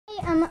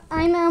I'm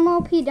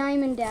MLP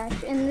Diamond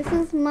Dash, and this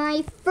is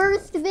my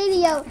first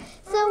video,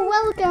 so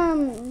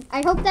welcome!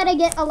 I hope that I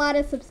get a lot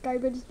of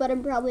subscribers, but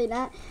I'm probably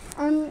not.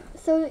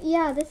 So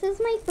yeah, this is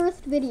my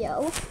first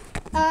video.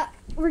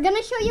 We're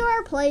gonna show you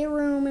our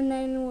playroom, and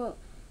then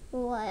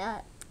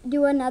we'll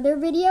do another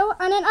video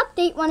on an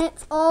update when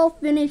it's all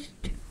finished.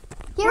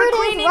 Here it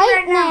is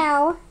right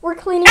now. We're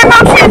cleaning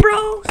MLP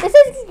Bros! This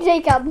is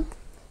Jacob.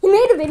 He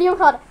made a video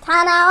called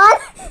Turn On.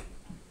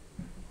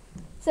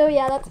 So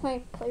yeah, that's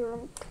my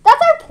playroom. That's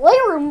our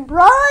playroom,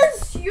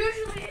 bros!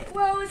 Usually,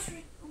 well, it's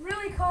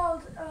really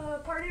called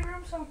party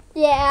room, so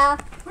Yeah.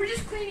 we're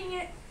just cleaning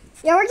it.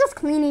 Yeah, we're just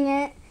cleaning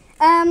it.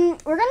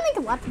 We're gonna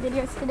make lots of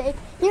videos today.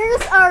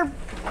 Here's our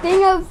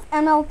thing of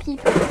MLP.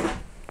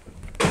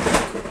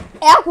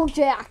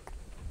 Applejack.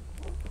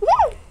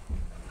 Woo!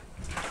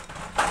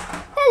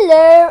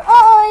 Hello,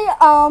 I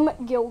am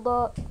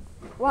Gilda.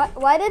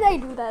 Why did I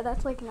do that?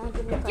 That's like not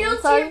good.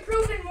 Guilty and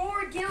proven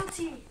more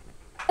guilty.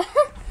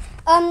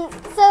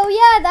 So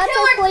yeah, that's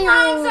our Killer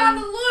clowns on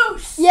playroom. the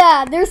loose.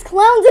 Yeah, there's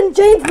clowns in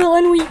Janesville,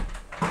 and we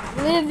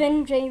live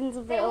in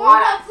Janesville. They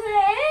wanna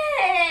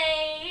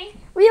play.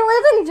 We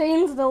live in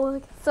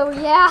Janesville, so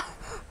yeah.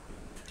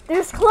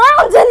 There's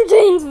clowns in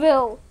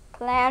Janesville.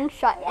 Clown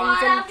shut-ins in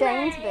Wanna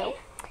Janesville. play.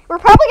 We're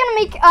probably gonna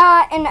make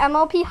an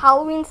MLP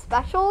Halloween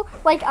special,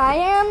 like I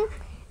am.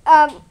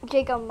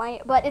 Jacob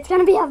might, but it's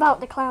gonna be about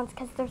the clowns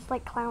because there's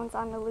like clowns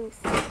on the loose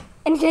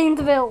in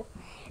Janesville,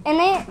 and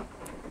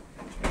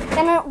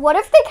what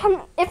if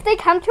they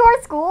come to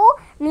our school?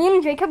 Me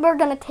and Jacob are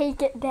gonna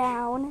take it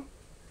down.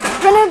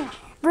 We're gonna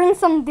bring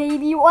some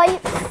baby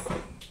wipes,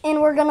 and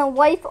we're gonna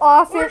wipe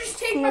off Or its just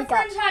take my makeup.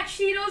 friend's hot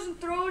Cheetos and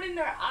throw it in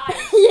their eyes.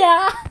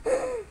 Yeah.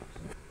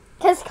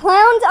 Because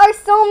clowns are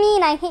so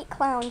mean. I hate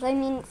clowns. I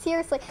mean,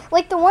 seriously.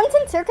 Like, the ones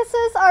in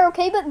circuses are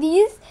okay, but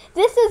this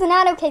is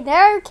not okay.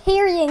 They're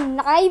carrying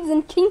knives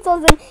and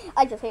chainsaws, and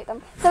I just hate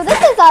them. So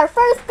this is our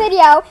first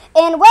video,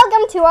 and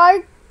welcome to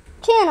our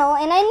channel,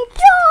 and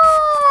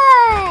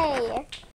enjoy!